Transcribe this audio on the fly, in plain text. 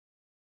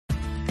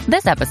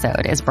This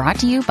episode is brought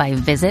to you by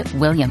Visit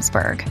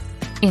Williamsburg.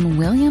 In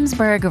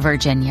Williamsburg,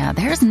 Virginia,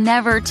 there's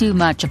never too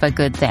much of a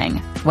good thing.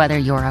 Whether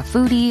you're a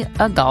foodie,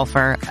 a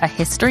golfer, a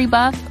history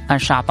buff, a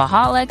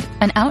shopaholic,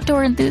 an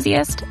outdoor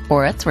enthusiast,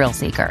 or a thrill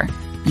seeker,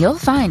 you'll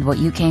find what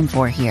you came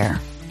for here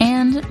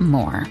and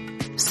more.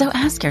 So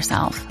ask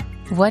yourself,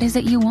 what is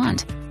it you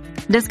want?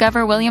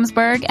 Discover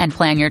Williamsburg and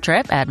plan your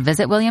trip at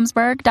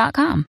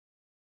visitwilliamsburg.com.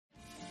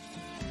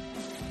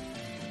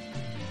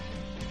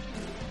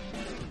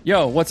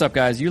 Yo, what's up,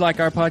 guys? You like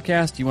our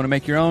podcast? You want to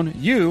make your own?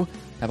 You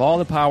have all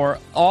the power,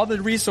 all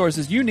the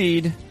resources you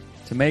need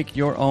to make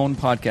your own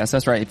podcast.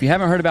 That's right. If you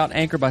haven't heard about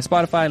Anchor by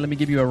Spotify, let me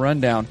give you a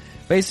rundown.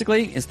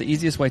 Basically, it's the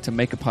easiest way to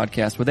make a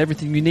podcast with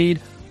everything you need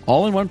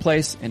all in one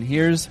place, and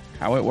here's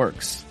how it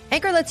works.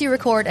 Anchor lets you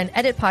record and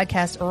edit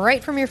podcasts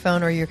right from your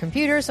phone or your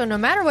computer, so no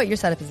matter what your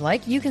setup is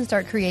like, you can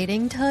start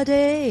creating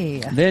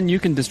today. Then you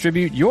can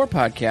distribute your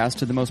podcast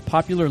to the most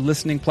popular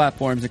listening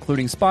platforms,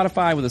 including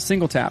Spotify, with a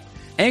single tap.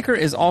 Anchor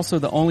is also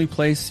the only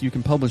place you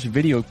can publish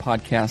video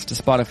podcasts to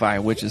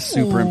Spotify, which is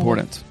super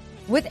important.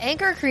 With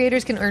Anchor,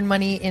 creators can earn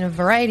money in a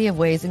variety of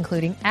ways,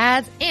 including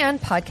ads and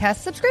podcast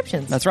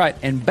subscriptions. That's right.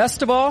 And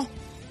best of all,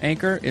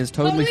 Anchor is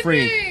totally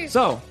free.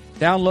 So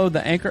download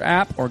the Anchor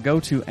app or go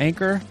to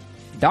anchor.fm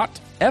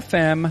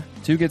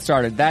to get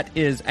started. That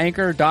is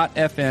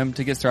anchor.fm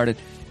to get started.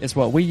 It's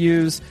what we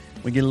use.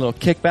 We get a little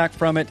kickback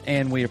from it,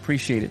 and we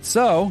appreciate it.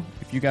 So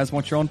if you guys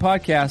want your own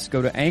podcast,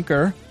 go to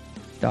anchor.fm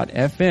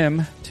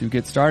to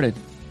get started.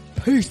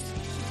 Peace.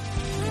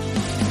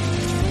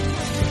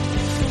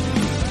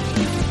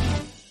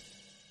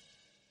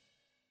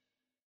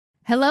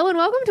 Hello and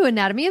welcome to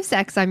Anatomy of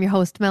Sex. I'm your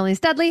host, Melanie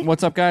Studley.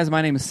 What's up, guys?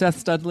 My name is Seth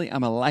Studley.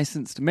 I'm a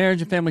licensed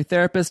marriage and family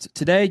therapist.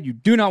 Today, you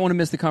do not want to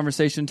miss the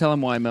conversation. Tell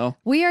them why, Mel.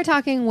 We are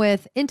talking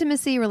with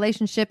intimacy,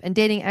 relationship, and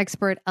dating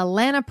expert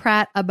Alana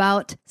Pratt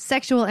about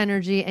sexual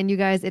energy. And you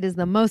guys, it is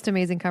the most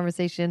amazing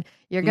conversation.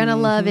 You're going to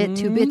love it.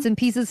 2 bits and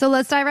pieces. So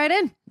let's dive right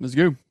in. Let's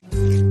go.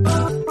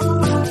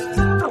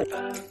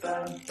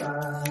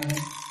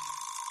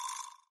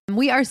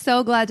 We are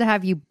so glad to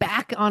have you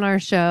back on our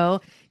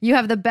show. You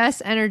have the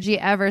best energy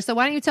ever. So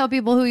why don't you tell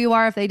people who you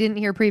are if they didn't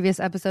hear previous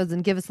episodes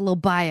and give us a little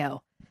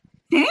bio?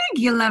 Thank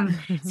you, love.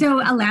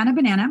 So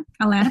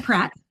Alana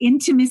Pratt,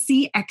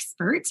 intimacy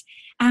expert.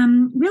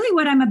 Really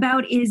what I'm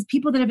about is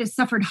people that have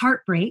suffered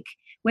heartbreak,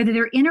 whether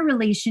they're in a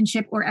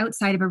relationship or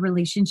outside of a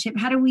relationship.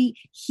 How do we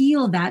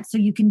heal that so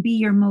you can be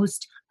your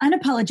most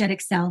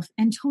unapologetic self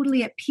and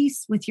totally at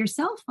peace with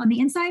yourself on the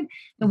inside,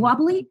 the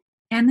wobbly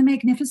and the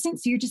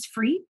magnificent, so you're just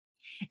free?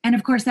 And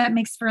of course, that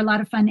makes for a lot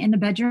of fun in the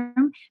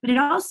bedroom, but it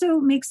also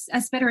makes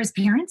us better as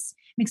parents,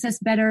 makes us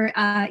better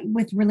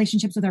with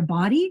relationships with our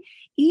body,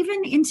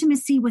 even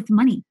intimacy with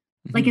money.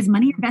 Like, is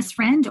money your best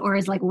friend, or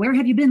is like, where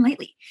have you been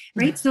lately?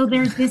 Right. So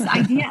there's this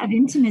idea of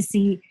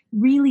intimacy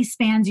really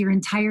spans your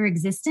entire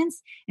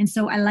existence. And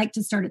so I like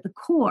to start at the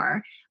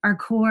core, our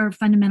core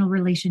fundamental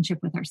relationship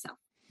with ourselves.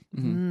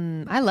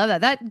 I love that.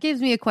 That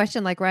gives me a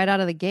question like right out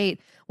of the gate.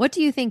 What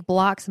do you think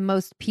blocks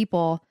most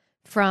people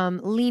from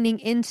leaning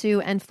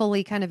into and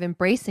fully kind of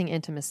embracing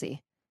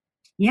intimacy?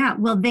 Yeah,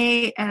 well,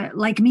 they,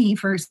 like me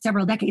for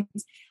several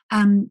decades,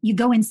 you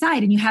go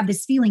inside and you have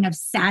this feeling of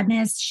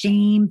sadness,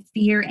 shame,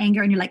 fear,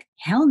 anger, and you're like,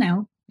 hell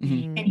no.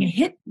 And you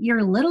hit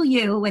your little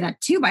you with a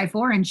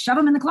 2x4 and shove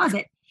them in the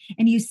closet.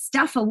 And you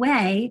stuff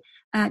away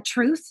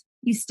truth.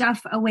 You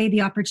stuff away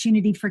the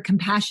opportunity for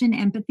compassion,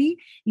 empathy.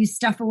 You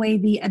stuff away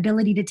the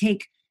ability to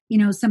take,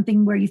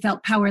 something where you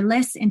felt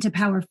powerless into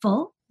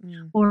powerful.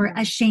 Or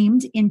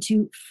ashamed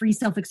into free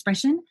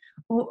self-expression,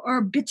 or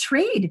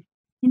betrayed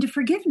into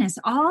forgiveness.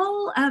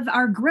 All of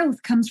our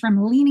growth comes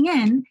from leaning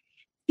in,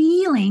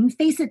 feeling,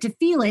 face it to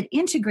feel it,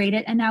 integrate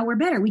it, and now we're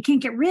better. We can't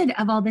get rid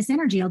of all this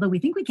energy, although we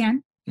think we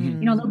can. A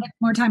little bit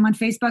more time on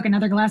Facebook,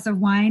 another glass of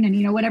wine,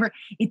 and whatever.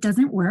 It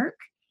doesn't work.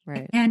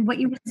 Right. And what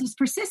you resist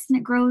persists, and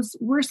it grows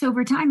worse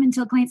over time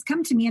until clients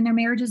come to me and their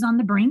marriage is on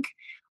the brink,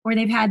 or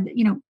they've had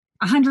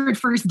 100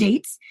 first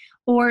dates,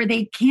 or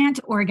they can't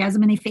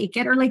orgasm and they fake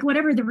it, or like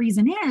whatever the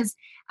reason is.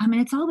 And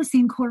it's all the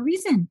same core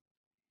reason,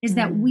 is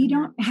that we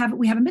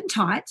haven't been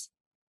taught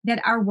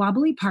that our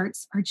wobbly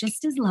parts are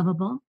just as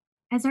lovable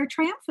as our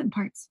triumphant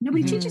parts.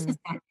 Nobody teaches us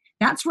that.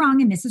 That's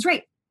wrong and this is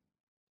right.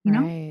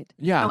 Right.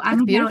 Yeah. So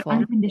I'm about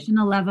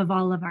unconditional love of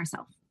all of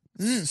ourselves.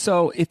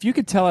 So if you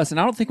could tell us, and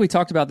I don't think we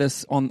talked about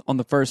this on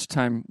the first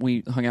time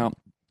we hung out.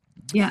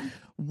 Yeah.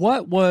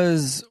 What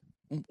was,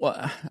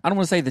 I don't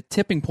want to say the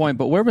tipping point,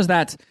 but where was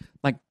that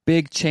like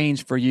big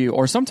change for you?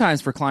 Or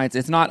sometimes for clients,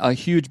 it's not a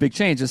huge big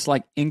change. It's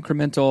like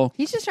incremental.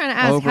 He's just trying to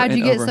ask, how'd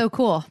you get so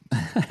cool?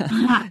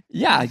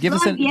 Yeah. Give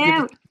us So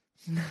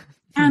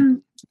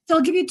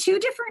I'll give you 2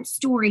 different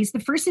stories. The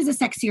first is a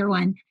sexier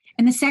one.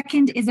 And the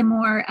second is a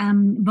more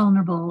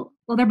vulnerable.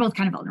 Well, they're both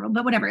kind of vulnerable,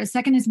 but whatever. A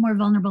second is more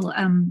vulnerable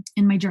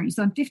in my journey.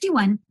 So I'm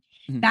 51.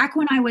 Back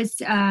when I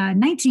was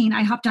 19,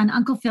 I hopped on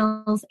Uncle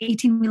Phil's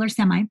 18-wheeler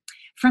semi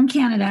from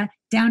Canada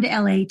down to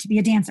LA to be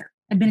a dancer.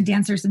 I'd been a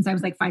dancer since I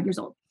was like 5 years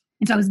old.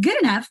 And so I was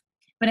good enough,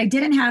 but I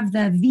didn't have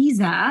the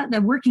visa,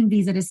 the working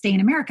visa to stay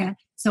in America.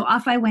 So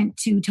off I went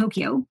to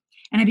Tokyo.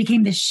 and I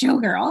became this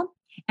showgirl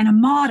and a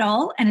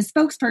model and a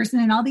spokesperson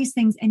and all these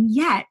things. And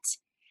yet,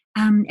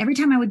 every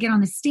time I would get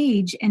on the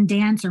stage and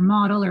dance or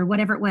model or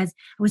whatever it was,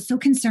 I was so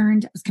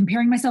concerned. I was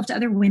comparing myself to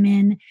other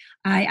women.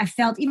 I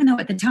felt, even though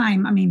at the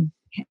time, I mean,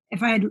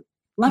 if I had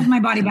loved my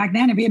body back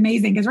then, it'd be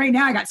amazing. Because right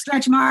now I got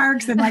stretch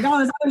marks and like all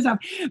this other stuff.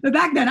 But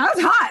back then I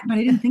was hot, but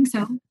I didn't think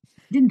so.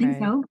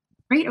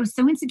 Right. I was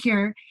so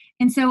insecure.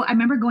 And so I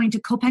remember going to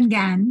Koh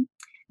Phangan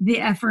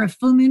for a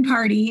full moon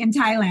party in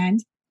Thailand.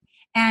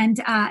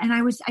 And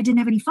I didn't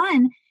have any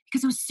fun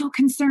because I was so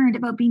concerned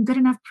about being good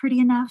enough, pretty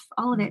enough,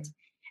 all of it.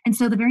 And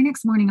so the very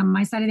next morning on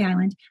my side of the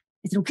island,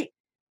 I said, okay,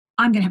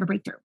 I'm going to have a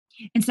breakthrough.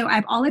 And so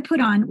all I put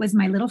on was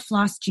my little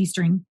floss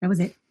G-string. That was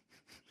it.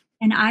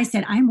 And I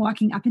said, I'm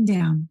walking up and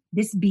down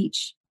this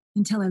beach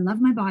until I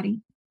love my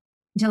body,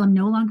 until I'm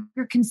no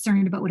longer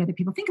concerned about what other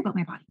people think about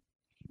my body.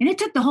 And it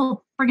took the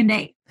whole friggin'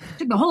 day. It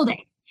took the whole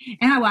day.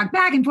 And I walked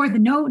back and forth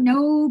and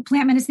no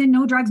plant medicine,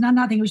 no drugs,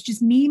 nothing. It was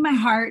just me, my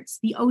heart,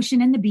 the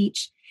ocean and the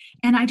beach.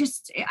 And I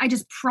just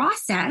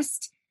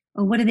processed,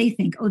 oh, what do they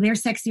think? Oh, they're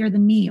sexier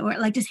than me. Or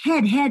like just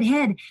head,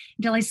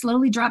 until I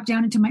slowly dropped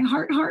down into my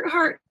heart,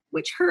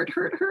 which hurt,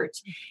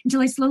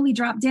 until I slowly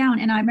dropped down.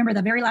 And I remember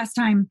the very last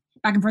time,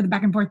 back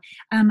and forth.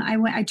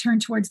 I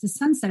turned towards the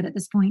sunset at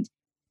this point,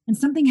 and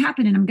something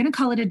happened, and I'm going to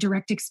call it a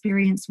direct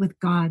experience with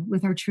God,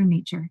 with our true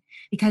nature,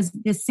 because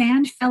the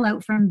sand fell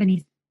out from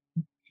beneath.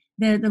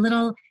 The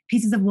little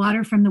pieces of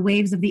water from the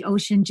waves of the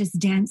ocean just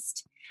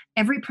danced.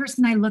 Every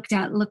person I looked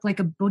at looked like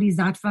a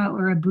bodhisattva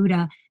or a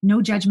Buddha,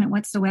 no judgment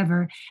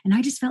whatsoever. And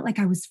I just felt like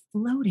I was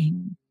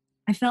floating.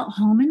 I felt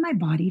home in my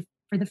body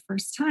for the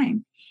first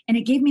time. And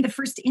it gave me the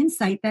first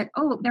insight that,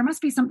 oh, there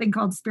must be something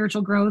called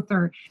spiritual growth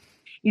or,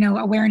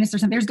 awareness or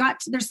something.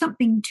 There's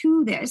something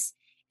to this.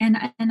 And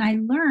I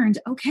learned,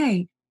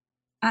 okay,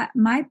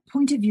 my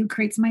point of view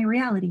creates my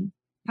reality.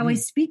 How I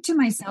speak to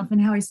myself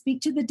and how I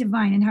speak to the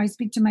divine and how I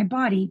speak to my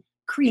body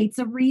creates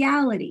a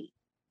reality.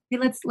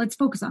 Okay, let's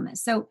focus on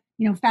this. So,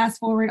 fast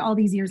forward all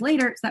these years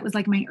later, so that was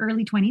like my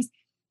early 20s,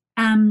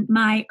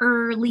 my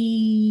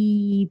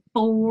early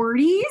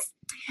 40s.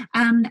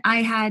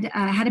 I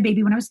had a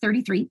baby when I was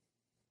 33,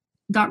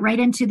 got right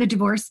into the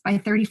divorce by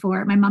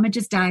 34. My mom had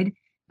just died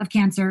of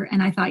cancer.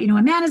 And I thought, a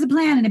man is a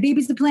plan and a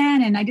baby's the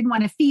plan. And I didn't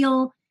want to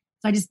feel.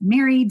 So I just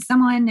married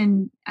someone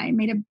and I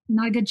made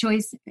not a good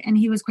choice. And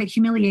he was quite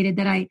humiliated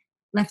that I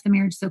left the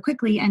marriage so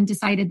quickly and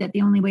decided that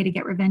the only way to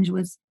get revenge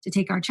was to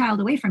take our child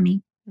away from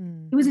me.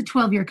 It was a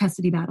 12-year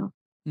custody battle.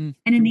 And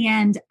in the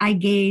end, I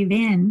gave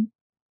in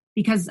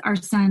because our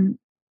son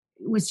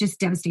was just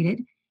devastated.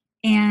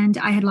 And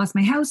I had lost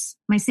my house,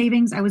 my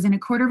savings. I was in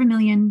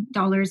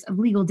 $250,000 of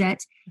legal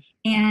debt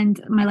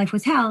and my life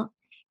was hell.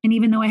 And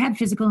even though I had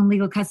physical and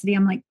legal custody,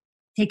 I'm like,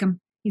 take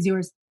him. He's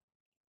yours.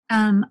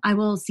 I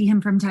will see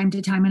him from time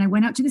to time. And I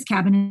went out to this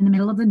cabin in the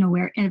middle of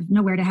nowhere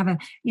to have a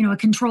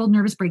controlled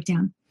nervous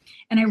breakdown.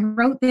 And I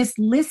wrote this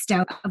list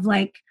out of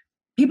like,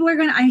 here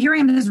I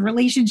am, this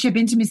relationship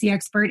intimacy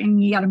expert,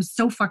 and yet I'm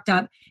so fucked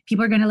up.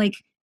 People are going to like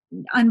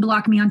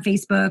unblock me on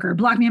Facebook or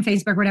block me on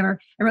Facebook or whatever.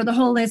 I wrote the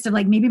whole list of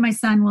like, maybe my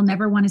son will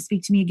never want to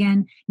speak to me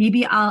again.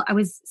 Maybe I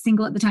was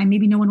single at the time.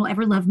 Maybe no one will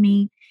ever love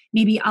me.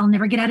 Maybe I'll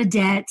never get out of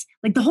debt,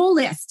 like the whole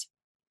list.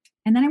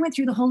 And then I went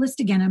through the whole list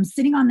again. I'm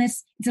sitting on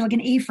this, it's like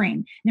an A-frame.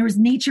 And there was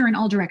nature in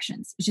all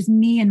directions. It's just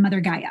me and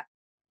Mother Gaia.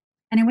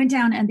 And I went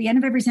down, and at the end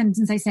of every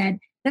sentence, I said,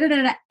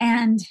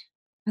 and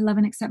I love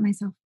and accept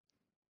myself.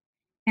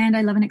 And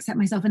I love and accept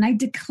myself. And I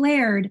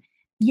declared,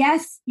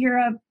 yes, you're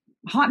a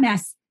hot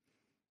mess.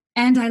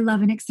 And I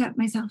love and accept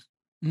myself.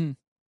 And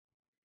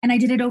I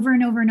did it over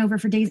and over and over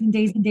for days and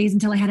days and days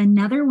until I had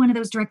another one of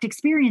those direct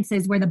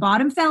experiences where the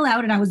bottom fell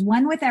out and I was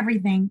one with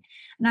everything.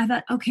 And I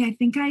thought, okay, I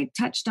think I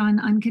touched on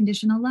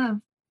unconditional love.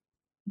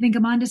 I think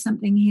I'm onto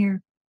something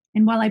here.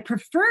 And while I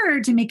prefer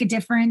to make a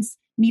difference,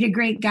 meet a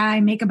great guy,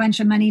 make a bunch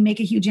of money,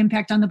 make a huge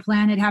impact on the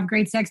planet, have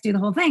great sex, do the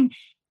whole thing,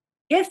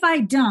 if I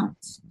don't,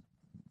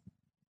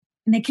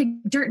 and they kick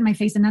dirt in my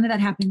face and none of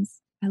that happens,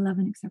 I love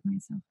and accept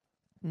myself.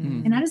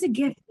 And that is a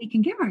gift we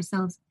can give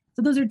ourselves.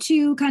 So those are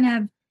two kind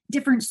of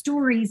different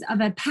stories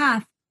of a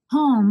path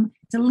home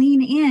to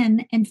lean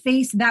in and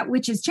face that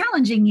which is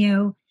challenging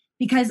you,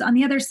 because on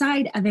the other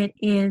side of it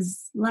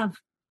is love,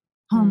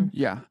 home,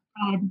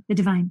 God, the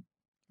divine.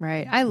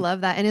 Right. I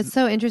love that. And it's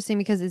so interesting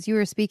because as you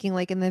were speaking,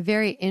 like in the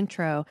very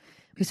intro,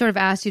 we sort of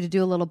asked you to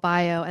do a little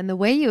bio, and the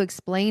way you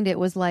explained it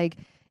was like,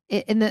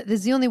 this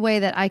is the only way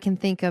that I can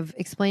think of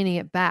explaining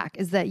it back,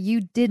 is that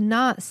you did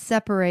not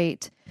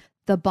separate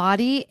the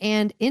body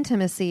and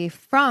intimacy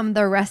from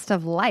the rest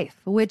of life,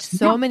 which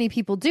so many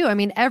people do. I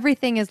mean,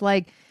 everything is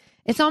like,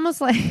 it's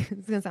almost like,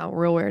 it's going to sound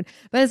real weird,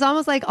 but it's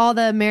almost like all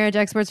the marriage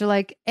experts are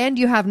like, and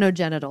you have no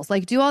genitals,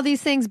 like do all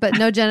these things, but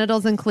no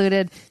genitals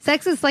included.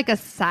 Sex is like a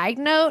side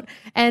note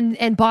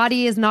and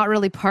body is not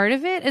really part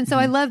of it. And so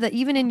I love that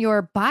even in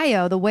your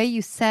bio, the way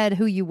you said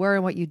who you were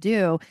and what you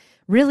do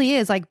really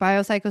is like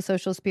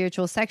biopsychosocial,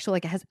 spiritual, sexual,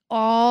 like it has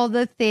all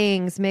the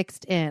things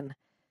mixed in.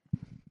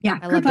 Yeah,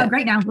 group hug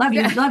right now. Love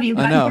you, love you.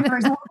 I know.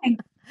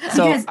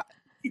 Because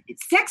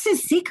sex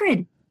is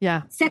sacred.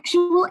 Yeah.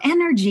 Sexual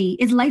energy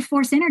is life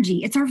force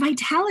energy. It's our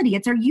vitality.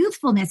 It's our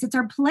youthfulness. It's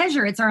our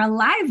pleasure. It's our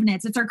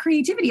aliveness. It's our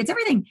creativity. It's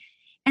everything.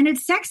 And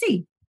it's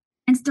sexy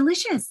and it's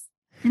delicious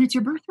and it's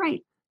your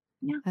birthright.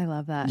 Yeah. I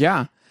love that.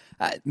 Yeah.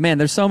 Man,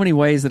 there's so many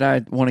ways that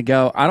I want to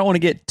go. I don't want to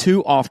get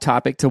too off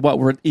topic to what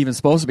we're even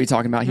supposed to be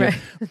talking about here.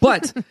 Right.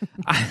 But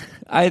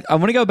I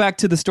want to go back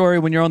to the story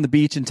when you're on the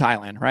beach in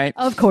Thailand, right?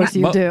 Of course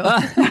you do.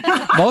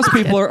 Most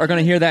people are going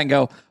to hear that and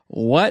go,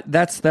 what?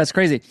 That's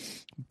crazy.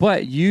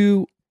 But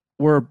you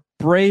were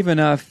brave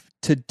enough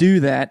to do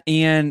that.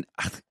 And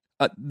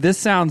this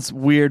sounds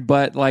weird,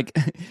 but like,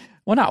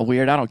 well, not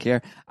weird. I don't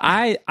care.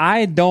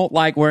 I don't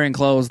like wearing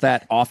clothes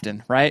that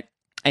often, right?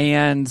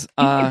 And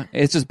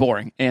it's just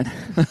boring, and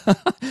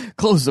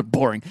clothes are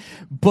boring.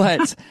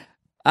 But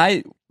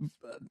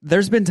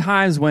there's been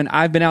times when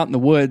I've been out in the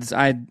woods.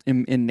 I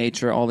am in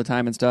nature all the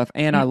time and stuff,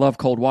 and I love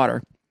cold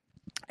water.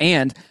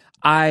 And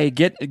I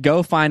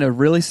go find a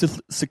really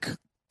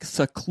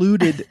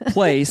secluded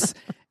place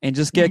and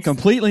just get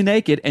completely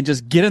naked and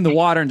just get in the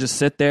water and just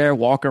sit there,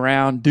 walk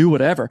around, do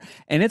whatever.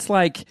 And it's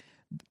like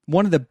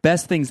one of the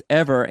best things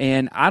ever.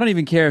 And I don't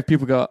even care if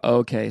people go,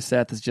 okay,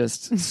 Seth is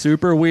just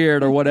super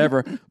weird or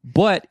whatever.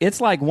 But it's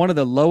like one of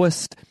the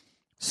lowest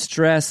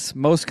stress,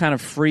 most kind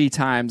of free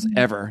times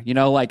ever, you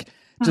know, like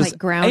just like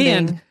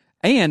grounding.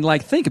 And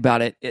like, think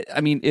about it.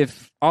 I mean,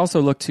 if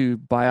also look to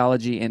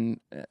biology and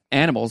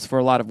animals for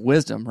a lot of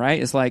wisdom,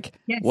 right? It's like,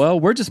 well,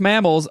 we're just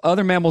mammals.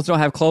 Other mammals don't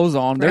have clothes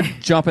on. They're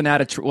jumping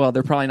out of, well,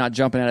 they're probably not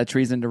jumping out of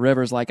trees into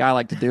rivers like I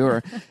like to do,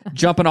 or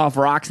jumping off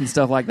rocks and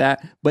stuff like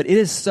that. But it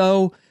is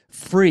so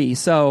free.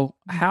 So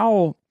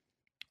I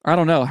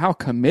don't know how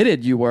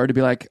committed you were to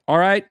be like, all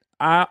right,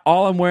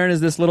 all I'm wearing is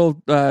this little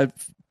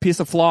piece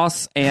of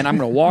floss, and I'm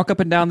going to walk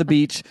up and down the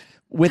beach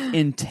with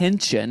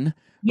intention.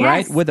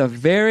 Right? With a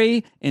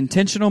very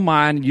intentional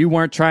mind. You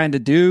weren't trying to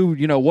do,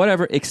 you know,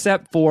 whatever,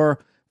 except for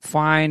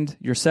find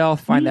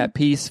yourself, find that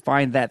peace,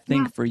 find that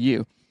thing for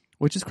you,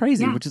 which is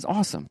crazy, which is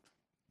awesome.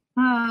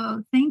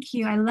 Oh, thank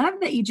you. I love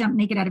that you jump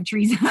naked out of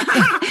trees. This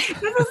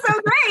is so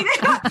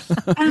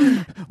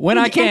great. When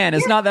I can.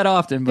 It's not that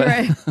often, but.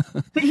 Right.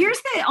 But here's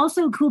the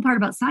also cool part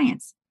about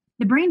science.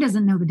 The brain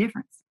doesn't know the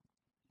difference.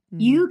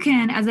 You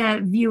can, as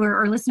a viewer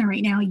or listener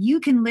right now, you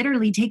can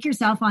literally take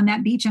yourself on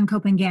that beach in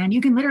Copenhagen.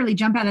 You can literally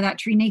jump out of that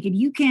tree naked.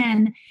 You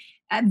can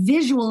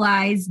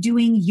visualize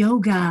doing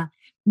yoga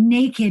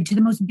naked to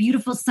the most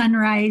beautiful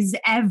sunrise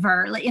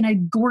ever, like in a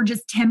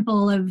gorgeous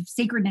temple of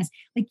sacredness.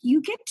 Like,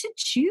 you get to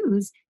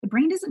choose. The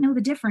brain doesn't know the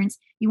difference.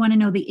 You want to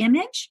know the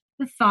image,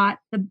 the thought,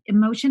 the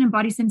emotion, and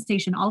body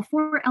sensation, all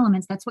four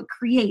elements. That's what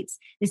creates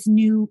this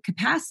new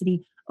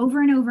capacity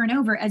over and over and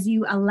over as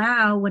you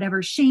allow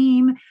whatever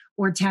shame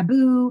or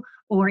taboo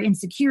or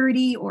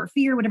insecurity or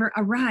fear, whatever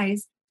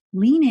arise,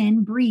 lean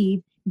in,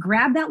 breathe,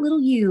 grab that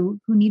little you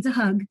who needs a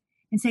hug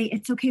and say,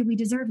 it's okay, we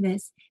deserve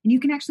this. And you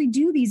can actually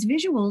do these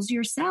visuals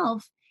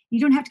yourself. You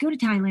don't have to go to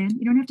Thailand.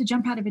 You don't have to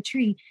jump out of a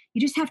tree. You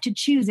just have to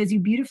choose, as you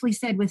beautifully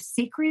said, with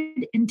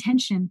sacred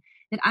intention,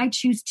 that I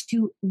choose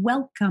to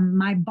welcome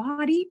my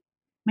body,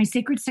 my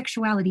sacred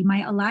sexuality,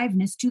 my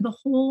aliveness to the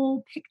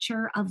whole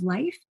picture of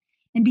life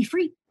and be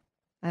free.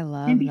 I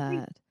love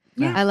that.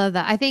 Yeah. I love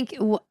that. I think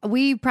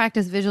we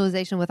practice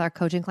visualization with our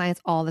coaching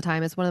clients all the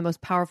time. It's one of the most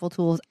powerful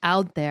tools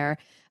out there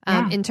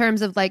in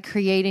terms of like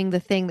creating the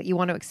thing that you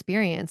want to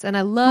experience. And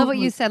I love what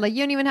you said. Like,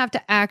 you don't even have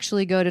to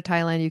actually go to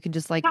Thailand. You can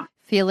just like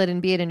feel it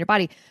and be it in your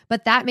body.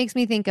 But that makes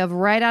me think of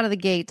right out of the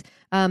gate,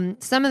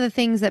 some of the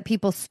things that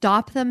people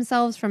stop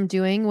themselves from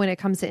doing when it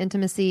comes to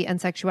intimacy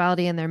and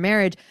sexuality in their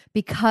marriage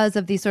because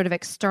of these sort of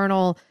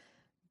external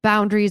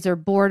boundaries or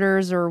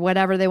borders or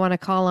whatever they want to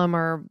call them,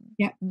 or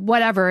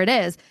whatever it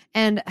is,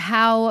 and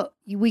how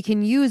we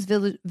can use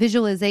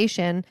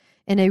visualization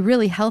in a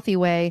really healthy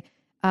way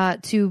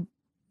to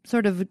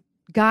sort of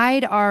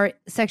guide our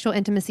sexual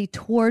intimacy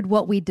toward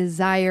what we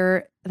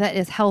desire that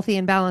is healthy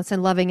and balanced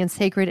and loving and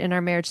sacred in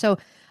our marriage. So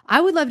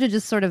I would love to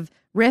just sort of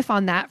riff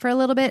on that for a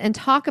little bit and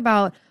talk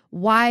about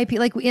why,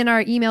 like in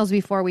our emails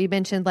before, we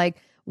mentioned like,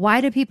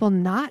 why do people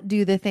not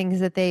do the things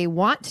that they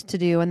want to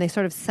do, and they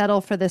sort of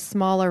settle for this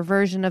smaller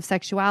version of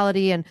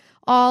sexuality and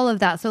all of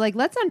that? So like,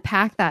 let's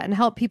unpack that and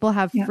help people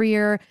have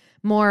freer,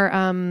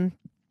 more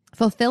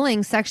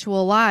fulfilling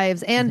sexual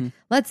lives. And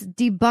let's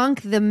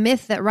debunk the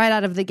myth that right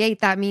out of the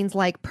gate, that means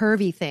like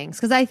pervy things.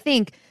 Because I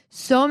think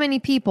so many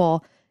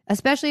people,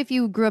 especially if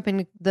you grew up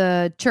in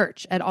the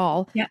church at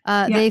all,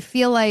 they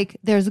feel like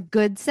there's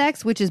good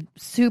sex, which is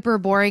super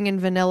boring and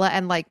vanilla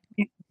and like,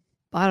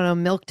 I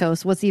don't know,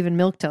 milquetoast. What's even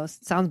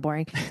milquetoast? Sounds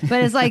boring.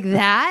 But it's like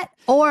that.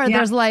 Or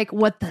there's like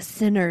what the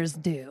sinners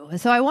do.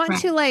 So I want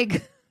to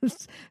like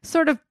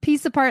sort of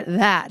piece apart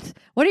that.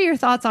 What are your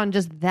thoughts on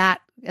just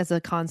that as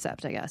a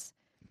concept, I guess?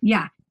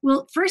 Yeah.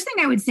 Well, first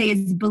thing I would say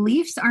is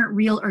beliefs aren't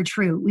real or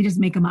true. We just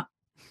make them up.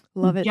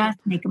 Love it. Just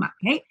make them up.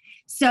 Okay.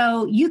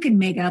 So you can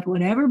make up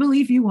whatever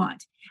belief you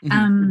want.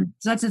 So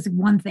that's just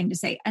one thing to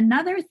say.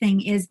 Another thing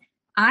is,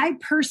 I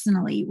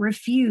personally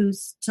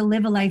refuse to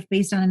live a life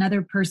based on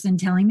another person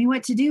telling me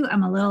what to do.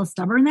 I'm a little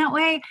stubborn that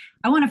way.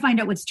 I want to find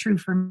out what's true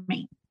for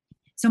me.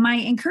 So my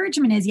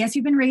encouragement is, yes,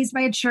 you've been raised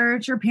by a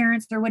church or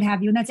parents or what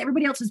have you, and that's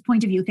everybody else's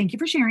point of view. Thank you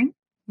for sharing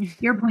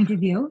your point of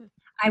view.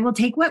 I will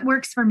take what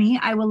works for me.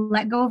 I will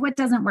let go of what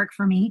doesn't work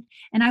for me.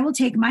 And I will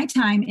take my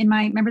time in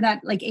my, remember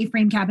that like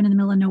A-frame cabin in the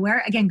middle of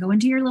nowhere? Again, go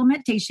into your little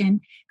meditation,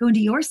 go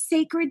into your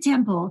sacred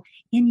temple,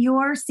 in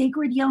your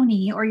sacred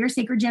yoni or your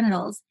sacred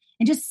genitals,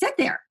 and just sit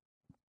there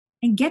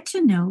and get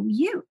to know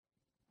you.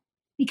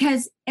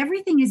 Because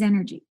everything is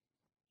energy.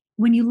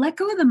 When you let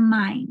go of the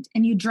mind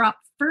and you drop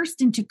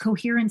first into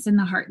coherence in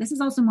the heart, this is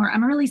also more,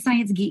 I'm a really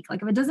science geek.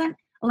 Like if it doesn't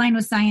align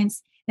with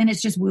science, then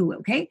it's just woo-woo,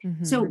 okay?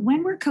 Mm-hmm. So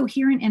when we're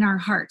coherent in our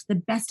heart, the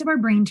best of our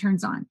brain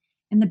turns on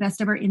and the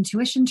best of our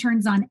intuition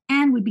turns on,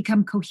 and we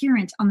become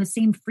coherent on the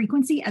same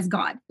frequency as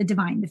God, the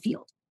divine, the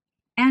field,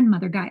 and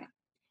Mother Gaia.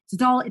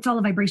 So it's all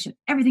a vibration.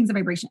 Everything's a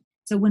vibration.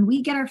 So when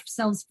we get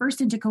ourselves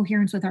first into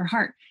coherence with our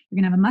heart, you're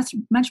going to have a much,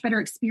 much better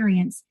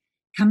experience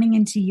coming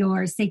into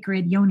your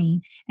sacred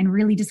yoni and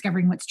really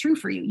discovering what's true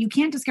for you. You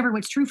can't discover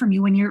what's true from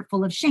you when you're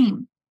full of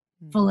shame,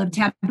 full of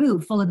taboo,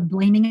 full of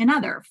blaming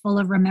another, full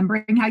of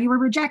remembering how you were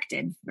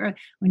rejected, or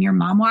when your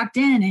mom walked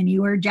in and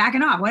you were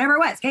jacking off, whatever it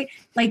was. Okay.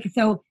 Like,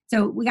 so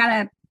we got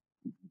to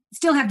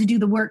still have to do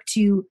the work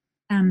to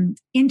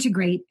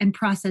integrate and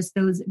process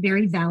those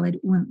very valid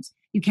wounds.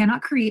 You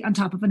cannot create on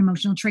top of an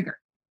emotional trigger.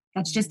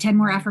 That's just 10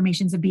 more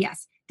affirmations of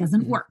BS.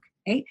 Doesn't work.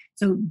 Okay.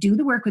 So do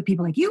the work with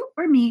people like you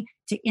or me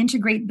to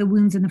integrate the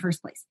wounds in the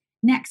first place.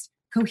 Next,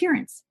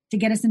 coherence to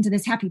get us into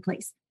this happy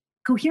place.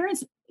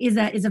 Coherence is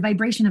a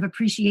vibration of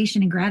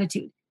appreciation and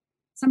gratitude.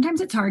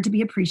 Sometimes it's hard to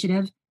be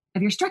appreciative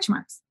of your stretch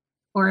marks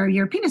or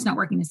your penis not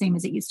working the same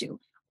as it used to.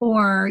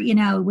 Or,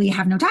 we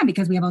have no time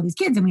because we have all these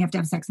kids and we have to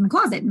have sex in the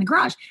closet, in the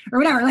garage or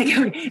whatever.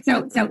 Like,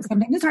 so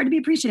sometimes it's hard to be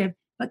appreciative,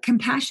 but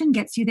compassion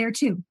gets you there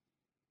too.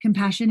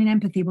 Compassion and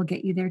empathy will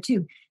get you there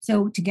too.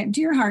 So to get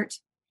into your heart,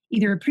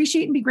 either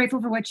appreciate and be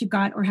grateful for what you've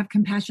got or have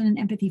compassion and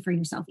empathy for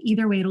yourself.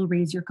 Either way, it'll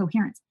raise your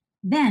coherence.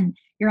 Then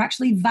you're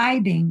actually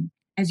vibing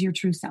as your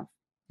true self.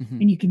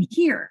 And you can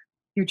hear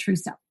your true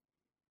self.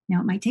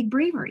 Now, it might take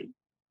bravery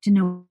to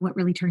know what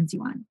really turns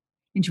you on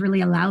and to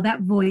really allow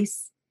that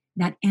voice,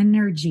 that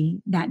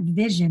energy, that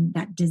vision,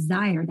 that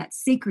desire, that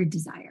sacred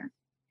desire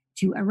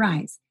to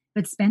arise.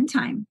 But spend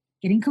time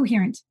getting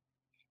coherent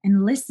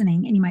and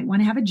listening. And you might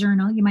want to have a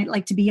journal. You might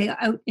like to be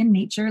out in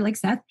nature like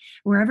Seth,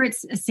 wherever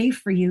it's safe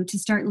for you to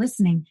start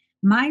listening.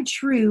 My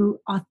true,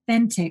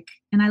 authentic,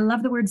 and I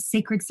love the word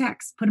sacred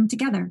sex, put them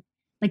together.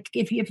 Like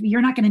if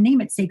you're not going to name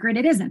it sacred,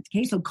 it isn't.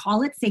 Okay. So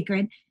call it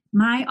sacred.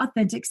 My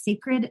authentic,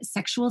 sacred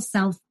sexual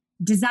self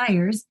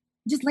desires,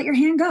 just let your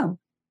hand go.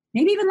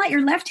 Maybe even let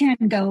your left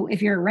hand go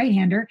if you're a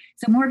right-hander.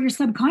 So more of your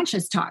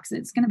subconscious talks.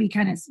 It's going to be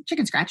kind of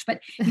chicken scratch,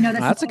 but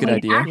that's a good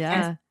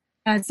idea.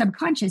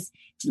 Subconscious.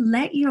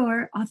 Let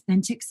your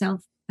authentic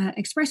self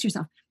express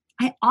yourself.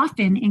 I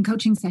often in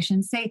coaching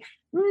sessions say,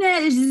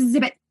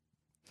 zip it.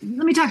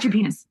 Let me talk to your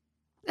penis.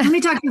 Let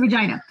me talk to your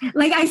vagina.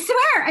 Like, I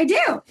swear, I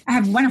do. I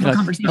have wonderful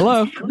conversations.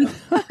 Hello.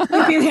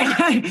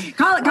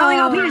 Calling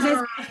all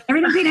penises.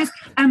 Everything penis.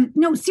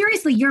 No,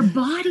 seriously, your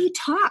body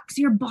talks.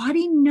 Your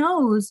body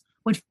knows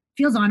what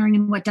feels honoring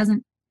and what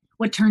doesn't,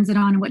 what turns it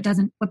on and what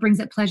doesn't, what brings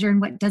it pleasure and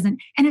what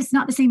doesn't. And it's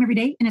not the same every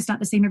day and it's not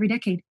the same every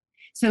decade.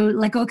 So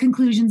let go of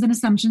conclusions and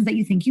assumptions that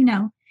you think you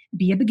know.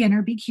 Be a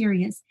beginner, be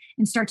curious,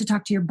 and start to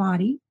talk to your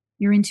body,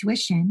 your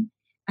intuition,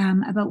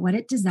 about what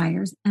it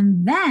desires.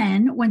 And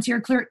then once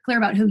you're clear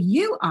about who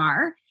you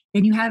are,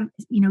 then you have,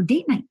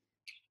 date night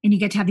and you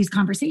get to have these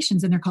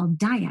conversations and they're called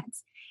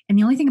dyads. And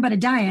the only thing about a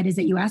dyad is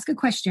that you ask a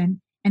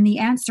question and the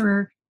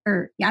answerer,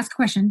 or you ask a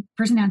question,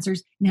 person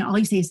answers, and then all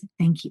you say is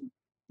thank you,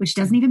 which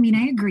doesn't even mean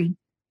I agree.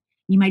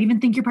 You might even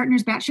think your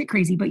partner's batshit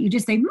crazy, but you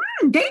just say,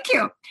 thank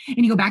you.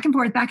 And you go back and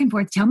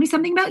forth. Tell me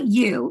something about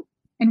you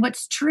and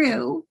what's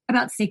true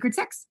about sacred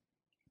sex.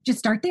 Just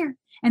start there.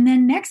 And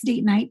then next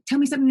date night, tell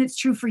me something that's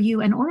true for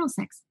you and oral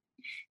sex.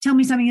 Tell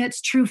me something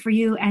that's true for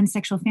you and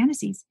sexual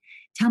fantasies.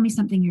 Tell me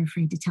something you're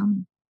afraid to tell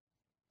me.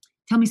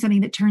 Tell me something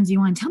that turns you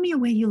on. Tell me a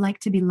way you like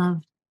to be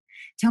loved.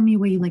 Tell me a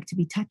way you like to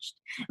be touched.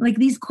 Like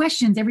these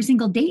questions every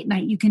single date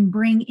night you can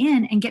bring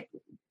in and get,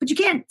 but you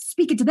can't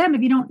speak it to them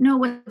if you don't know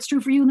what's true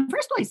for you in the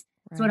first place.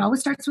 Right. So it always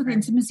starts with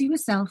intimacy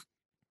with self,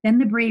 then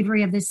the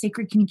bravery of this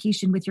sacred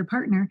communication with your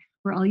partner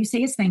where all you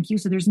say is thank you.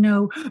 So there's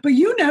no, but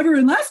you never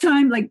and last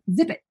time, like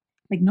zip it.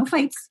 Like no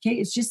fights, okay?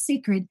 It's just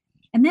sacred.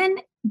 And then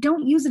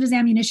don't use it as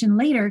ammunition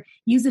later.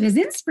 Use it as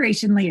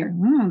inspiration later.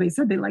 Oh, they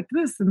said they like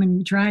this, and then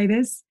you try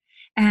this,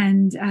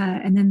 and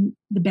then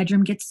the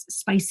bedroom gets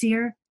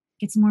spicier,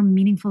 gets more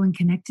meaningful and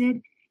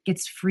connected,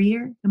 gets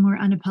freer, and more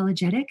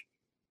unapologetic.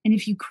 And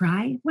if you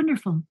cry,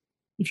 wonderful.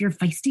 If you're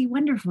feisty,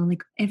 wonderful.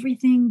 Like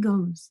everything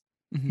goes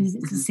because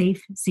it's a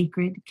safe,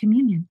 sacred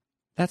communion.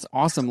 That's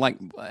awesome. Like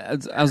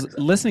as I was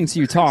listening to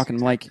you talk, and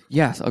I'm like,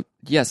 yes,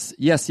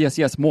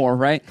 more,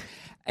 right?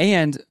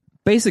 And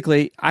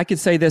basically, I could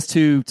say this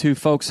to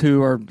folks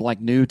who are like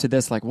new to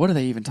this, like, what are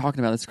they even talking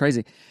about? It's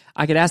crazy.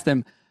 I could ask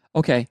them,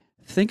 okay,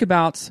 think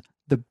about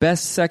the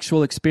best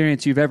sexual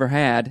experience you've ever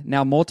had.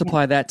 Now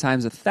multiply that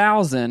times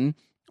 1,000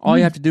 All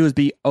you have to do is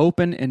be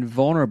open and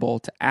vulnerable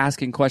to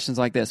asking questions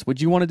like this.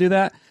 Would you want to do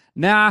that?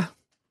 Nah,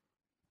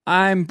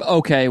 I'm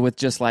okay with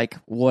just like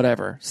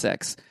whatever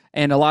sex.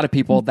 And a lot of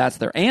people, that's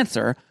their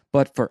answer.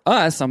 But for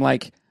us, I'm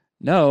like,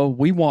 no,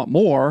 we want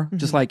more.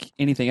 Just like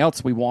anything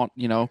else we want,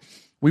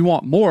 we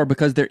want more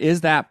because there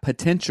is that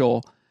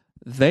potential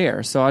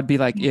there. So I'd be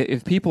like,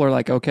 if people are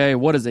like, okay,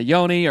 what is a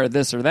yoni or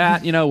this or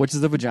that, which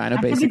is a vagina,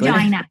 That's basically. A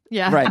vagina.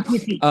 Yeah.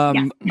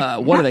 Right.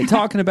 What are they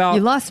talking about?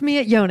 You lost me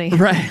at yoni.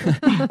 Right.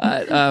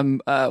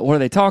 What are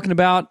they talking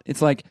about?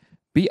 It's like,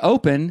 be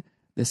open.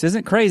 This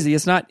isn't crazy.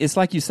 It's not, it's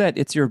like you said,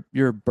 it's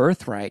your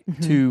birthright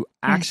to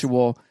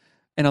actual,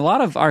 and a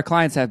lot of our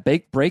clients have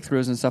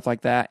breakthroughs and stuff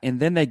like that. And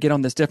then they get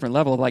on this different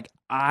level of like,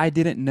 I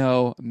didn't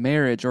know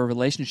marriage or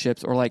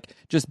relationships or like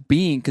just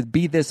being could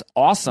be this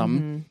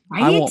awesome.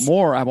 Right? I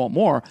want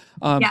more.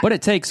 But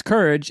it takes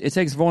courage. It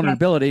takes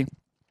vulnerability.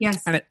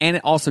 Yes. And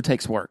it also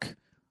takes work.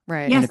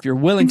 Right. Yes. And if you're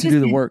willing to do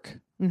the work,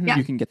 Yeah.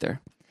 you can get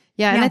there.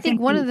 Yeah, and Yeah, I think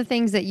thank one you. of the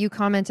things that you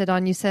commented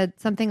on, you said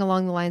something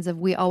along the lines of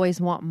we always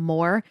want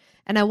more.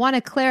 And I want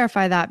to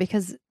clarify that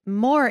because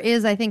more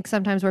is, I think,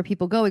 sometimes where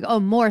people go, oh,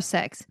 more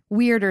sex,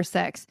 weirder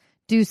sex,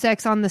 do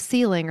sex on the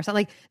ceiling or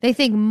something. Like they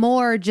think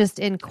more just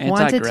in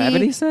quantity.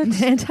 Anti-gravity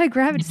sex?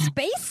 Anti-gravity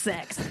space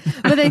sex.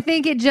 But they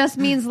think it just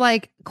means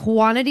like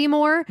quantity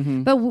more.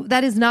 But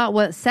that is not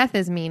what Seth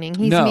is meaning.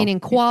 He's No. meaning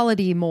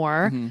quality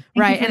more. Thank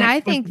Right. you for And that I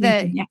think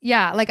that,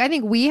 clarification. like I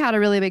think we had a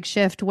really big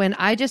shift when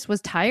I just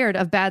was tired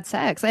of bad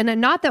sex. And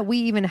not that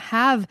we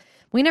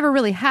never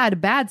really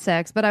had bad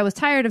sex, but I was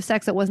tired of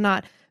sex that was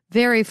not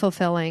very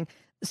fulfilling,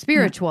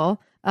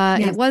 spiritual.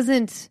 Yes. It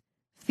wasn't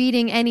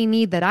feeding any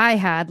need that I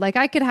had. Like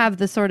I could have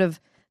the sort of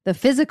the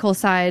physical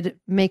side,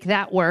 make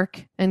that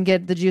work and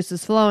get the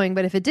juices flowing.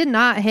 But if it did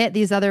not hit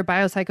these other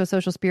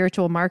biopsychosocial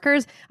spiritual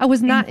markers, I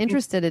was not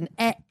interested in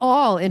at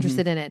all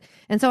interested in it.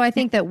 And so I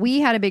think that we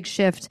had a big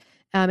shift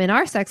in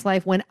our sex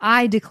life when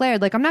I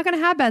declared, like, I'm not going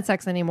to have bad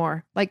sex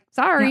anymore. Like,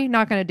 sorry,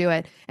 not going to do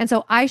it. And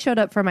so I showed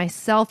up for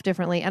myself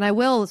differently. And I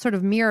will sort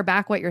of mirror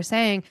back what you're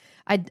saying.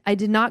 I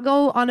did not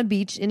go on a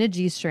beach in a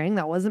G-string.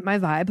 That wasn't my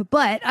vibe.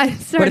 But I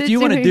started But if you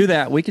want to doing- do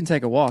that, we can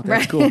take a walk.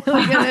 That's cool. we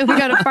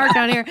got a park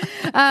down here.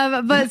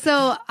 But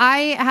so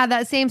I had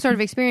that same sort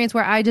of experience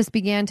where I just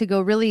began to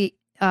go really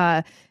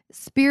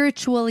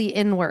spiritually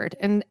inward.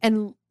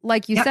 And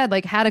like you said,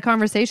 like had a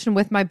conversation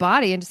with my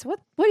body and just, what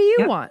do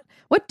you want?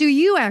 What do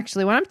you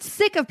actually want? I'm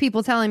sick of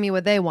people telling me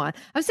what they want.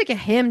 I'm sick of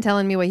him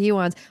telling me what he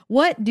wants.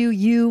 What do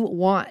you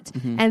want?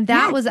 And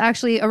that was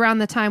actually around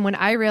the time when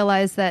I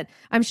realized that,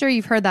 I'm sure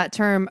you've heard that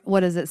term,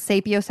 what is it,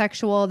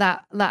 sapiosexual,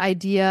 that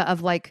idea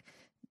of like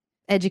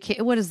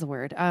educate, what is the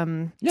word?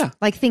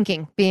 Like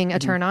thinking being a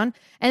turn on.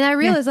 And I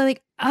realized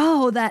like,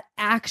 oh, that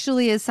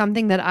actually is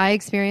something that I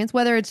experience,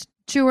 whether it's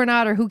true or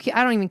not, or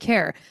I don't even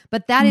care.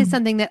 But that is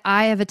something that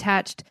I have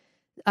attached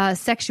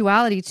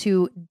sexuality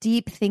to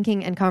deep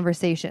thinking and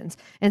conversations.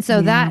 And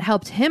so that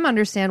helped him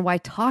understand why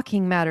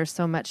talking matters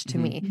so much to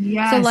me.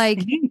 Yes, So like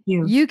thank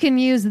you. you can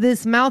use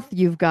this mouth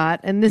you've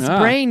got and this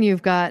brain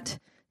you've got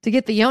to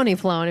get the yoni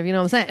flowing, if you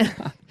know what I'm saying.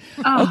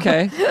 Oh.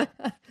 Okay.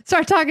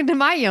 Start talking to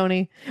my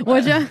yoni,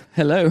 would you?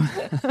 Hello.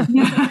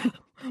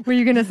 Were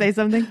you going to say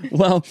something?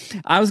 Well,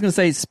 I was going to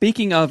say,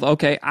 speaking of,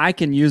 okay, I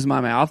can use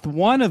my mouth.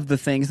 One of the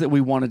things that we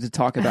wanted to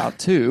talk about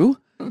too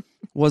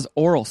was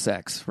oral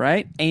sex,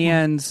 right?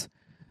 And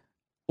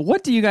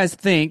what do you guys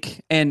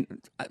think? And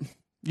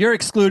you're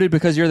excluded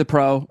because you're the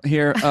pro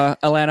here,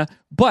 Alana.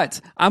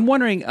 But I'm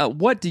wondering,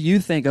 what do you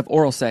think of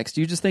oral sex?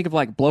 Do you just think of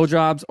like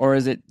blowjobs, or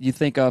is it you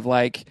think of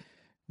like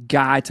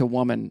guy to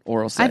woman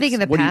oral sex? I think in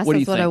the What do you- past, what do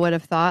you that's what I think? would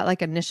have thought.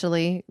 Like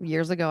initially,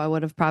 years ago, I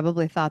would have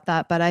probably thought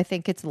that, but I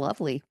think it's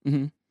lovely.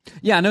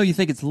 Yeah, I know you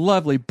think it's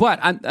lovely, but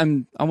I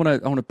want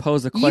to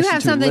pose a question. You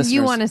have to something listeners.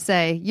 you want to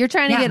say. You're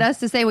trying to get us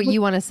to say what you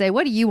want to say.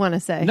 What do you want to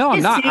say? No, I'm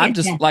Just not. say I'm it,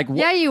 just yeah. like,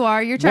 Yeah, you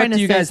are. You're trying what to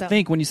do you say guys something.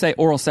 think when you say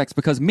oral sex?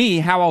 Because me,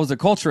 how I was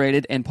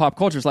acculturated in pop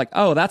culture is like,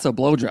 oh, that's a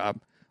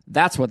blowjob.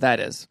 That's what that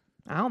is,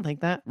 I don't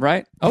think that.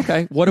 right?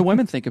 Okay. What do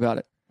women think about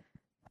it?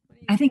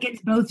 I think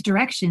it's both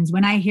directions.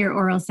 When I hear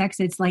oral sex,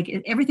 it's like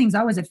everything's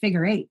always a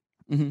figure eight.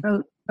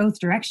 Both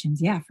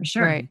directions. Yeah, for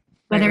sure. Right.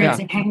 Whether Right. it's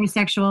a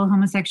heterosexual,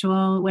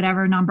 homosexual,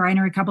 whatever,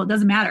 non-binary couple, it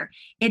doesn't matter.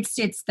 It's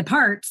the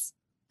parts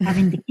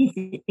having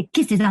the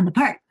kisses on the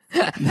part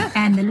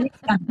and the lips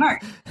on the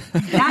part.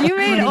 That's You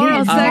made what it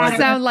oral is. sex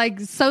sound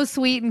like so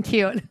sweet and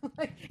cute.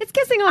 It's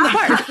kissing on the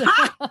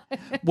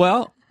part.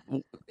 Well,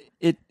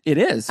 it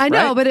is. I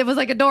know, right? but it was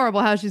like adorable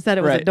how she said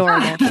it was Right.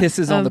 adorable.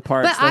 Kisses on the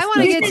parts. But I want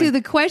to get to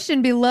the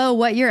question below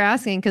what you're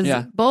asking because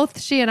Yeah.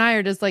 both she and I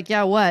are just like,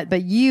 yeah, what?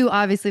 But you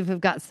obviously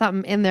have got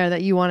something in there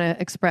that you want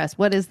to express.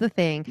 What is the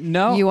thing?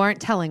 No, you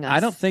aren't telling us. I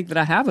don't think that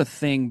I have a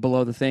thing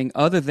below the thing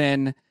other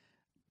than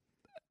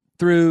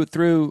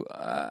through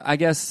I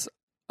guess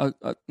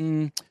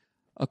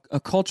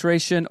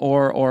acculturation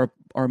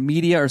or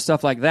media or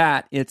stuff like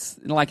that. It's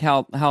like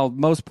how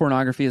most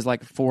pornography is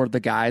like for the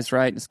guys,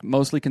 right? It's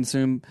mostly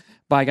consumed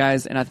by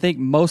guys, and I think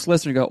most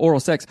listeners go oral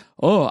sex.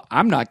 Oh,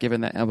 I'm not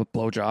giving that a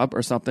blowjob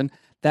or something.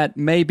 that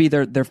may be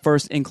their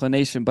first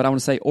inclination. But I want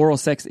to say oral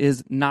sex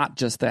is not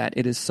just that.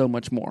 It is so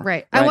much more.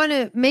 Right. I want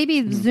to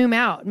maybe zoom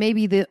out.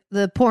 Maybe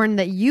the porn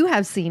that you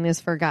have seen is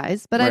for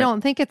guys, but I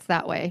don't think it's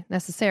that way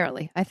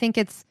necessarily. I think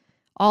it's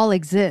all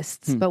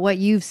exists, but what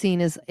you've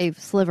seen is a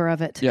sliver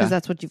of it because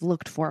that's what you've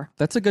looked for.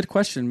 That's a good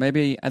question.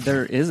 Maybe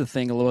there is a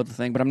little other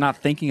thing, but I'm not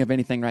thinking of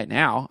anything right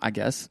now, I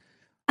guess.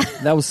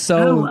 That was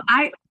so...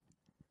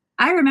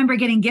 I remember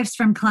getting gifts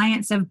from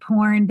clients of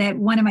porn that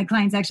one of my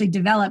clients actually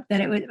developed,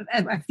 that it was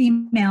a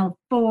female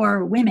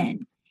for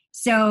women.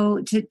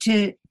 So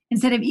to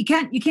instead of, you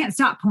can't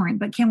stop porn,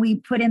 but can we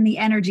put in the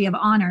energy of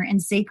honor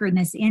and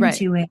sacredness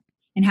into it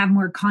and have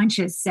more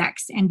conscious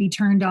sex and be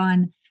turned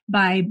on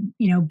by,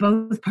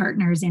 both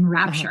partners in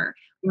rapture,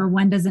 where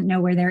one doesn't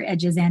know where their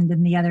edges end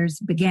and the others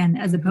begin,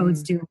 as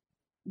opposed to,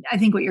 I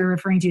think what you're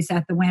referring to,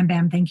 Seth, the wham,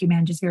 bam, thank you,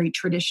 man, just very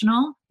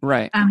traditional.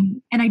 Right.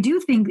 And I do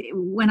think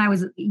when I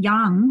was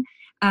young,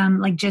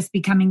 like just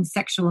becoming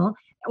sexual,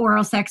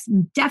 oral sex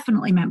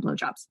definitely meant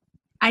blowjobs.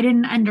 I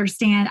didn't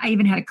understand. I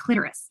even had a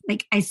clitoris.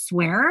 Like, I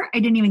swear I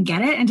didn't even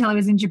get it until I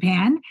was in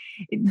Japan,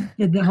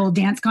 the whole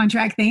dance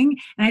contract thing.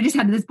 And I just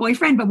had this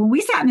boyfriend. But when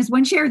we sat in this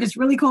one chair, this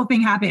really cool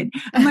thing happened.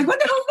 I'm like, what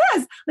the hell is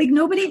this? Like,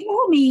 nobody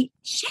told me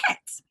shit.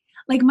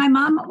 Like, my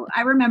mom,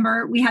 I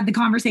remember we had the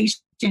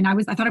conversation. I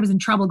thought I was in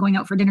trouble going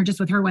out for dinner just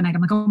with her one night.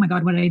 I'm like, oh my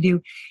God, what did I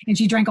do? And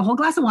she drank a whole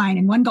glass of wine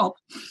in one gulp.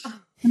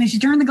 And then she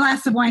turned the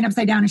glass of wine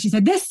upside down and she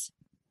said, "This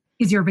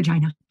is your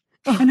vagina."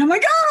 And I'm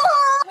like,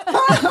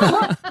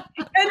 oh!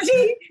 And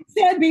she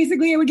said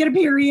basically I would get a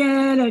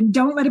period and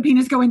don't let a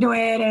penis go into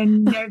it.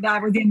 And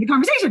that was the end of the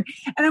conversation.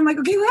 And I'm like,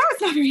 okay, well, that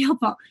was not very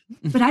helpful.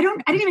 But I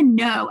didn't even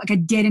know. Like, I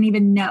didn't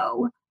even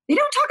know. They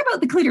don't talk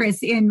about the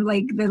clitoris in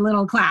like the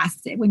little class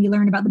when you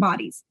learn about the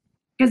bodies.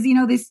 Because,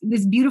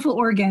 this beautiful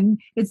organ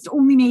that's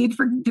only made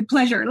for the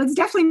pleasure. Let's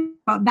definitely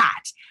about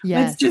that.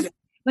 Yes.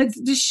 Let's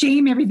just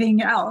shame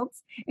everything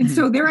else. And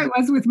so there I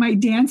was with my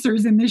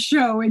dancers in this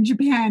show in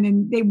Japan,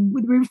 and they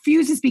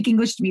refused to speak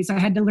English to me. So I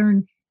had to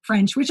learn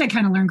French, which I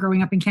kind of learned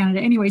growing up in Canada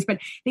anyways, but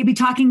they'd be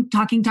talking,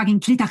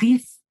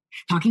 clitoris,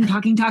 talking.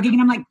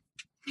 And I'm like,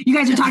 you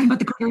guys are talking about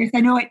the clitoris.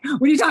 I know it.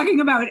 What are you talking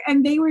about?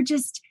 And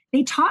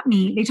they taught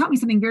me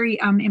something very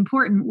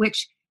important,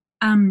 which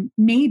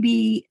may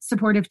be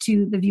supportive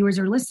to the viewers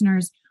or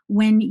listeners.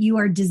 When you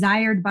are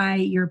desired by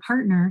your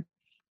partner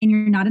and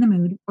you're not in the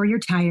mood, or you're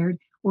tired,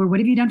 or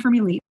what have you done for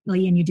me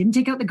lately, and you didn't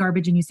take out the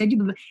garbage, and you said,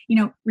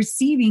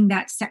 receiving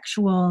that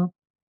sexual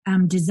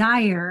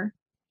desire,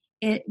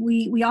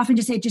 we often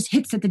just say it just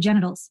hits at the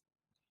genitals,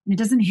 and it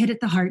doesn't hit at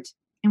the heart,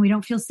 and we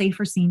don't feel safe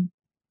or seen.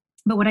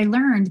 But what I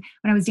learned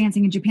when I was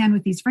dancing in Japan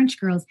with these French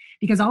girls,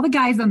 because all the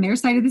guys on their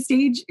side of the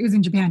stage, it was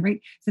in Japan,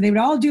 right? So they would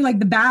all do like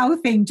the bow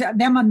thing to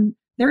them on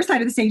their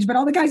side of the stage, but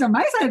all the guys on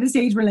my side of the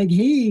stage were like,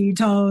 "Hey,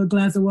 tall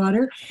glass of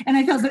water." And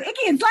I felt so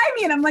icky and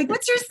slimy. And I'm like,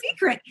 "What's your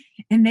secret?"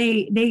 And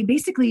they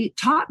basically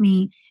taught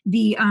me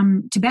the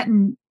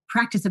Tibetan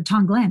practice of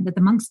Tonglen that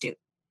the monks do.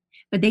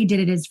 But they did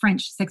it as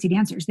French sexy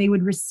dancers. They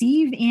would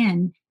receive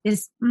in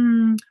this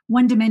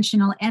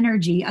one-dimensional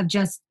energy of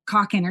just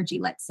cock energy,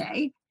 let's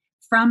say,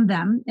 from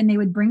them. And they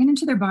would bring it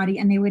into their body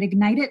and they would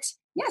ignite it.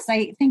 Yes,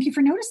 I thank you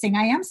for noticing.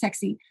 I am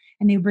sexy.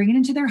 And they would bring it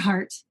into their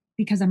heart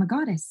because I'm a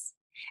goddess.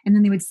 And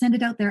then they would send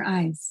it out their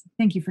eyes.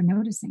 Thank you for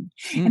noticing.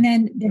 And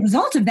then the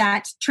result of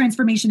that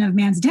transformation of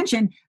man's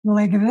attention,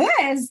 like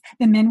this,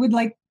 the men would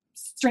like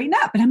straighten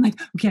up. And I'm like,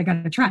 okay, I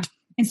got to try.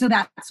 And so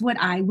that's what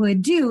I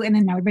would do. And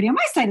then everybody on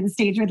my side of the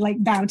stage would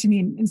like bow to me.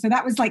 And so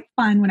that was like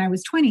fun when I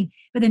was 20.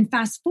 But then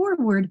fast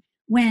forward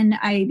when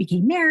I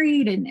became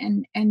married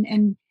and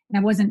I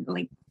wasn't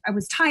like, I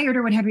was tired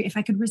or whatever, if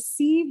I could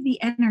receive the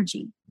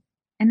energy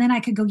and then I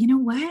could go, you know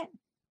what?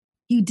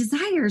 He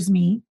desires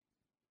me.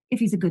 If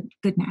he's a good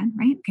man,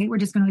 right? Okay, we're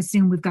just going to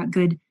assume we've got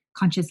good,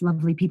 conscious,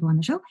 lovely people on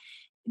the show,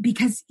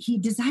 because he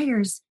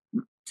desires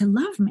to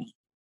love me.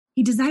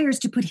 He desires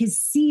to put his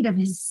seed of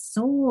his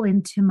soul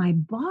into my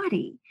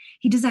body.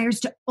 He desires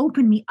to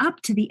open me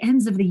up to the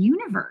ends of the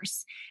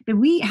universe. But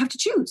we have to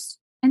choose.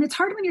 And it's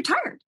hard when you're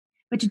tired.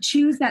 But to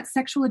choose that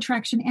sexual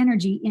attraction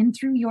energy in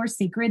through your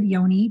sacred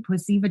yoni,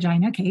 pussy,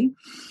 vagina, okay?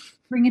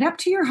 Bring it up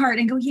to your heart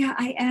and go, yeah,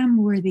 I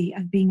am worthy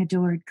of being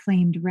adored,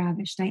 claimed,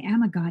 ravished. I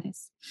am a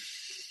goddess.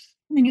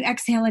 And then you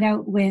exhale it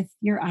out with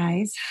your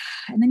eyes.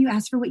 And then you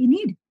ask for what you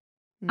need.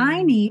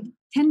 I need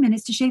 10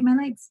 minutes to shave my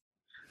legs.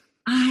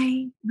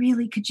 I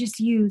really could just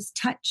use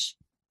touch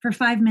for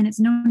 5 minutes.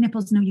 No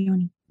nipples, no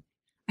yoni.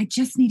 I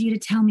just need you to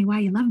tell me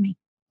why you love me.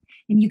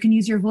 And you can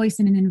use your voice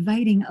in an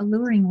inviting,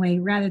 alluring way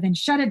rather than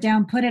shut it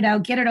down, put it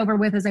out, get it over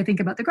with, as I think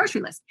about the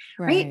grocery list,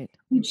 right?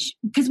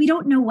 Because we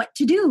don't know what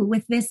to do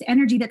with this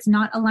energy that's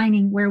not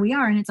aligning where we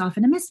are. And it's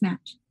often a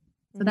mismatch.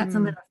 So that's a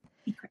little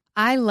secret.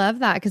 I love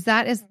that, because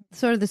that is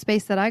sort of the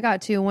space that I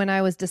got to when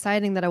I was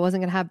deciding that I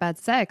wasn't going to have bad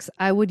sex.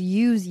 I would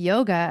use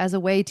yoga as a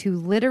way to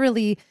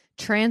literally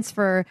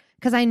transfer,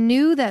 because I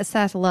knew that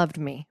Seth loved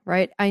me,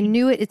 right? I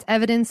knew it. It's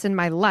evidence in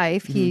my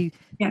life. He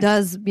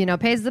does,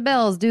 pays the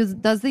bills,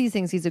 does these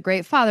things. He's a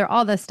great father,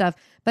 all this stuff.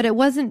 But it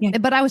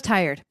wasn't, but I was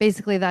tired.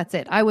 Basically, that's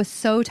it. I was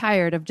so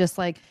tired of just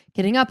like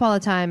getting up all the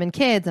time and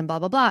kids and blah,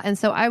 blah, blah. And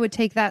so I would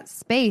take that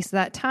space,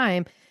 that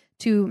time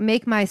to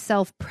make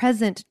myself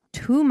present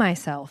to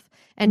myself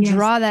and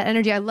draw that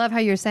energy. I love how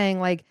you're saying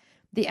like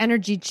the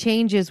energy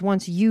changes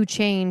once you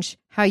change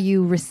how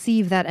you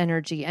receive that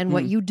energy and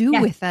what you do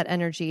with that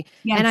energy.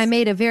 Yes. And I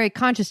made a very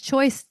conscious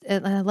choice.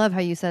 And I love how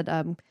you said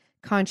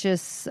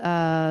conscious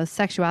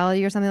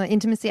sexuality or something like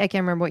intimacy. I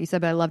can't remember what you said,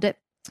 but I loved it.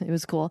 It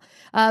was cool.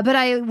 But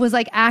I was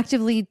like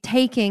actively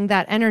taking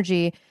that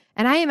energy,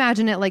 and I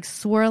imagine it like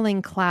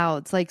swirling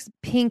clouds, like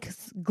pink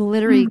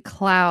glittery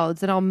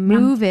clouds, and I'll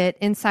move it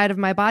inside of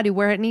my body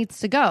where it needs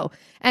to go.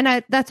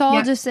 And that's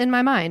all just in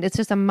my mind. It's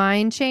just a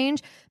mind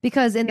change,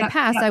 because in the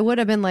past I would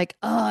have been like,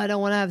 oh, I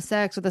don't want to have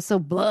sex with this, so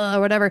blah,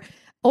 or whatever.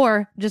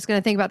 Or just going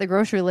to think about the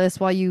grocery list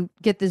while you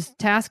get this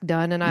task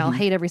done, and I'll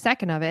hate every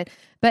second of it.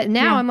 But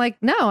now I'm like,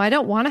 no, I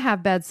don't want to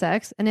have bad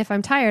sex. And if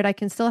I'm tired, I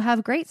can still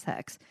have great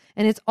sex.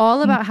 And it's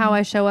all about how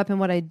I show up and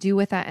what I do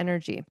with that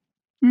energy.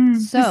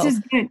 So, this is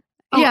good.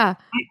 I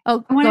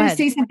wanted to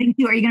say something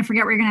too. Are you going to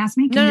forget what you're going to ask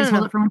me? Can you just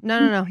hold it for one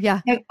second? No.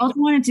 Yeah. I also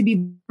wanted to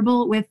be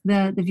verbal with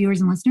the viewers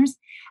and listeners.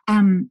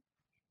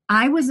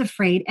 I was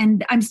afraid,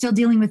 and I'm still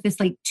dealing with this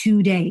like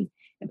today,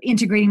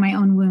 integrating my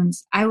own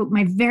wounds.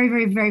 My very,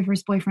 very, very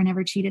first boyfriend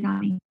ever cheated on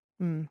me.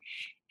 And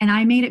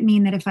I made it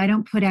mean that if I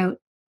don't put out,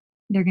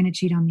 they're going to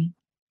cheat on me.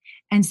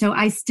 And so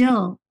I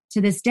still,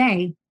 to this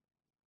day,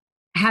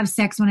 have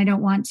sex when I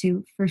don't want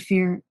to for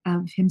fear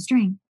of him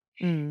straying.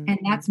 And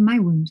that's my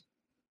wound.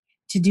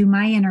 To do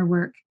my inner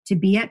work, to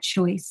be at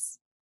choice,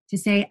 to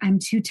say, I'm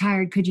too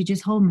tired. Could you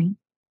just hold me?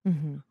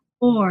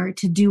 Or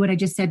to do what I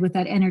just said with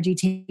that energy,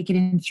 take it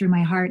in through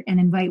my heart and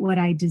invite what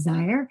I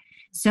desire.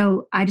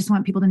 So I just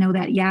want people to know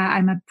that,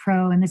 I'm a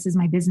pro and this is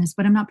my business,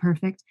 but I'm not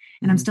perfect,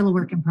 and I'm still a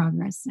work in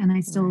progress. And I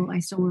still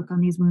work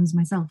on these wounds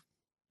myself.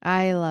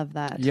 I love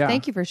that. Yeah.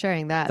 Thank you for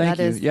sharing that. Thank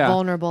that you. is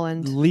vulnerable,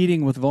 and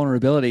leading with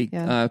vulnerability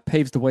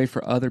paves the way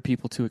for other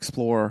people to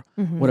explore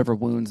whatever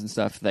wounds and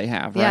stuff they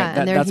have. Right.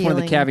 Yeah, That's one of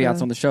the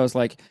caveats on the show. Is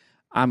like,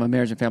 I'm a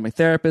marriage and family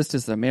therapist.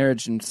 It's a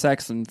marriage and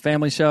sex and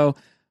family show,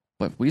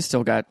 but we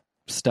still got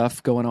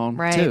stuff going on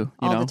too.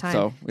 All the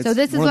time. So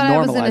this is what I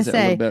was going to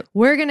say.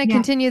 We're going to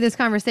continue this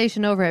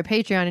conversation over at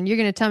Patreon, and you're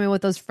going to tell me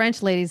what those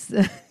French ladies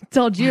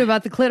told you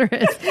about the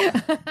clitoris.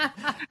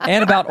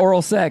 And about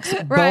oral sex,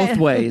 both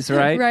ways,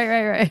 right?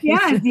 Right.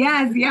 Yes.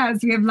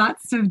 We have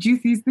lots of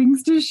juicy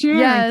things to share.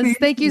 Yes.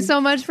 Thank you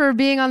so much for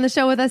being on the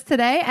show with us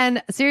today.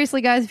 And seriously,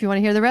 guys, if you want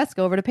to hear the rest,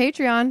 go over to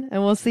Patreon,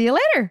 and we'll see you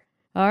later.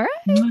 All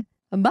right.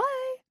 Bye.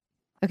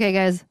 Okay,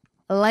 guys.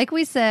 Like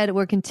we said,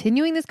 we're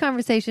continuing this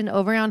conversation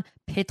over on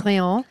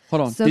Patreon.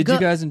 Hold on. Did you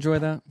guys enjoy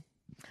that?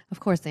 Of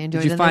course they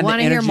enjoyed it. Did you find the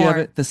energy of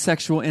it, the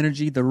sexual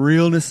energy, the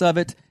realness of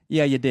it?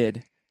 Yeah, you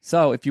did.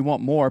 So if you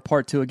want more,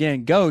 part 2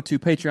 again, go to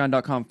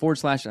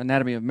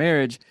patreon.com/anatomy of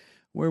marriage,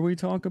 where we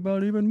talk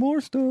about even more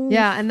stuff.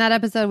 Yeah, in that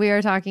episode, we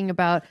are talking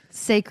about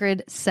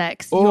sacred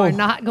sex. You are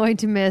not going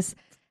to miss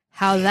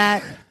how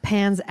that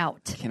pans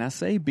out. Can I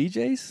say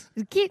BJ's?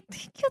 Good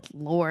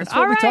Lord. That's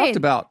what we talked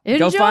about.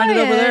 Enjoy Go find it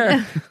over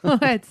there. All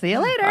right, see you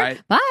later. All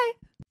right. Bye.